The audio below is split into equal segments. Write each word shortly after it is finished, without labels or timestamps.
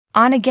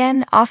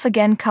On-again,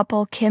 off-again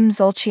couple Kim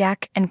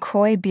Zolciak and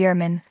Kroy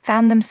Biermann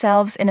found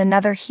themselves in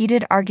another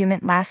heated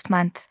argument last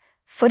month.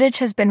 Footage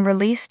has been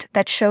released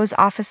that shows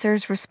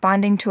officers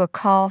responding to a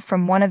call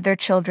from one of their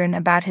children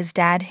about his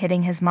dad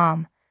hitting his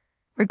mom.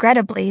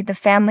 Regrettably, the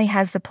family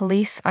has the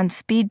police on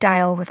speed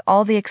dial with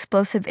all the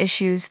explosive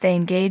issues they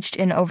engaged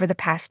in over the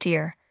past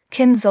year.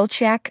 Kim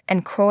Zolciak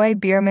and Kroy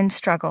Biermann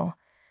struggle.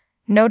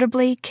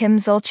 Notably, Kim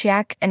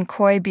Zolciak and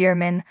Kroy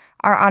Biermann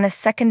are on a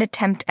second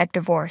attempt at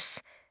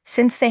divorce.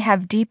 Since they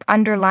have deep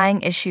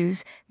underlying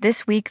issues,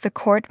 this week the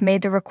court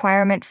made the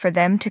requirement for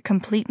them to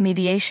complete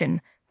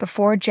mediation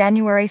before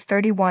January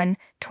 31,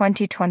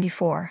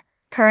 2024.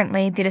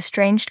 Currently, the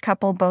estranged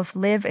couple both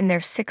live in their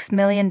 $6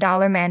 million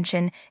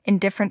mansion in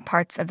different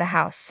parts of the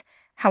house.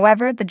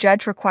 However, the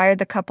judge required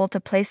the couple to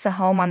place the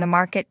home on the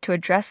market to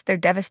address their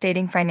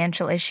devastating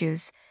financial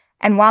issues.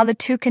 And while the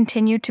two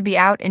continue to be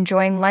out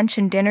enjoying lunch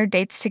and dinner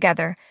dates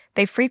together,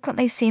 they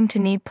frequently seem to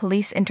need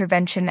police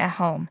intervention at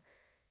home.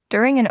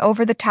 During an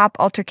over-the-top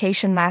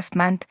altercation last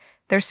month,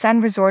 their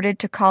son resorted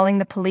to calling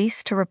the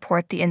police to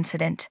report the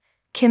incident.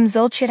 Kim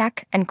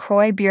Zolciak and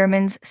Kroy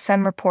Biermann's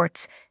son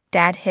reports,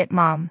 "Dad hit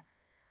mom."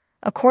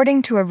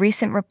 According to a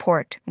recent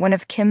report, one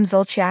of Kim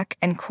Zolciak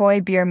and Kroy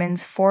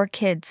Biermann's 4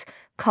 kids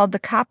called the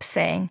cops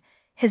saying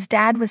his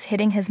dad was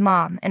hitting his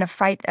mom in a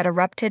fight that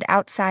erupted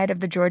outside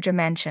of the Georgia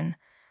mansion.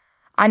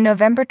 On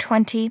November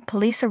 20,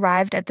 police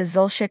arrived at the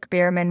Zolciak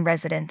Biermann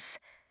residence.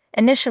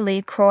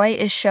 Initially, Kroy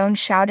is shown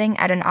shouting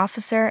at an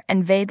officer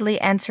and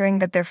vaguely answering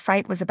that their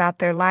fight was about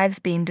their lives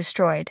being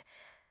destroyed.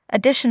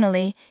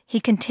 Additionally, he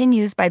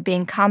continues by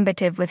being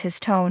combative with his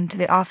tone to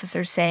the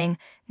officer saying,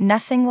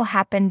 "Nothing will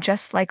happen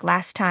just like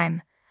last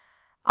time."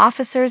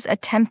 Officers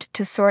attempt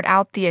to sort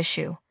out the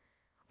issue.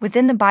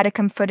 Within the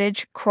BODYCAM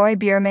footage, Kroy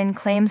Biermann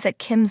claims that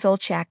Kim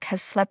Zolciak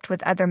has slept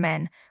with other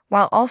men,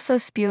 while also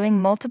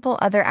spewing multiple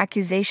other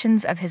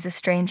accusations of his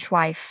estranged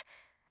wife.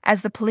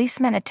 As the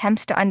policeman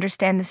attempts to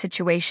understand the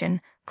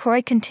situation,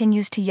 Kroy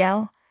continues to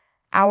yell,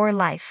 "Our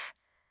life.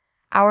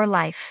 Our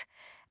life.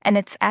 And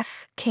it's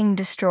King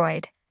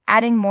destroyed."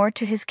 Adding more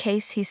to his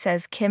case, he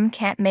says Kim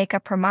can't make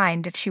up her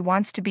mind if she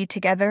wants to be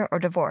together or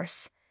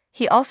divorce.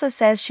 He also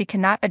says she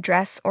cannot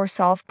address or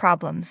solve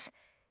problems.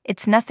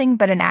 "It's nothing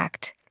but an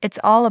act. It's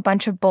all a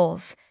bunch of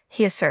bulls,"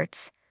 he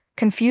asserts.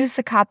 Confused,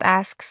 the cop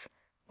asks,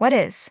 "What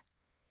is?"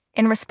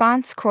 In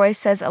response, Kroy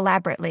says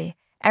elaborately,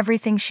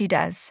 "Everything she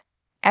does.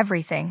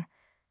 Everything."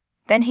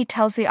 Then he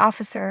tells the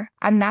officer,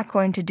 "I'm not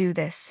going to do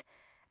this,"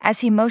 as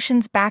he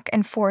motions back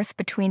and forth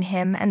between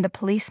him and the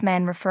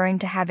policeman, referring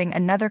to having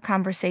another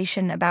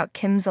conversation about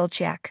Kim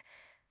Zolciak.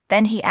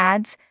 Then he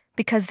adds,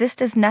 "Because this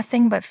does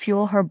nothing but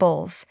fuel her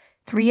bulls."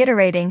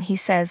 Reiterating, he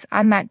says,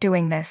 "I'm not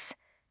doing this.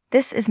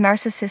 This is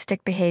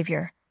narcissistic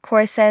behavior."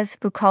 Kroy says,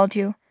 "Who called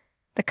you?"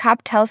 The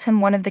cop tells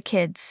him one of the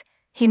kids.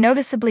 He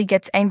noticeably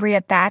gets angry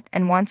at that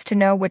and wants to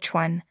know which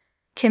one.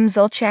 Kim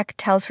Zolciak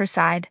tells her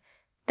side.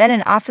 Then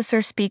an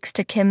officer speaks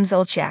to Kim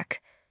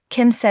Zolciak.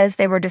 Kim says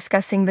they were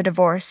discussing the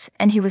divorce,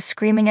 and he was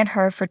screaming at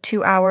her for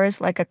 2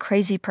 hours like a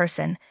crazy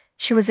person.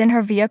 She was in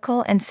her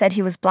vehicle and said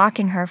he was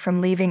blocking her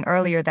from leaving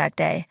earlier that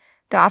day.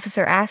 The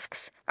officer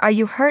asks, "Are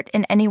you hurt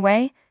in any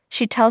way?"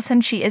 She tells him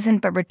she isn't,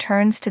 but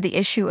returns to the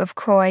issue of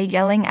Kroy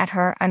yelling at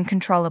her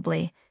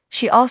uncontrollably.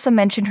 She also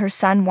mentioned her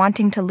son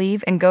wanting to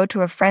leave and go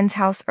to a friend's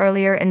house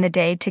earlier in the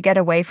day to get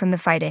away from the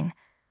fighting.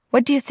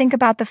 What do you think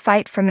about the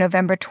fight from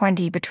November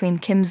 20 between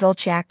Kim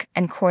Zolciak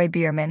and Kroy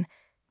Biermann?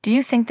 Do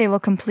you think they will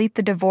complete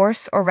the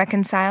divorce or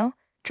reconcile?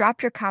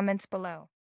 Drop your comments below.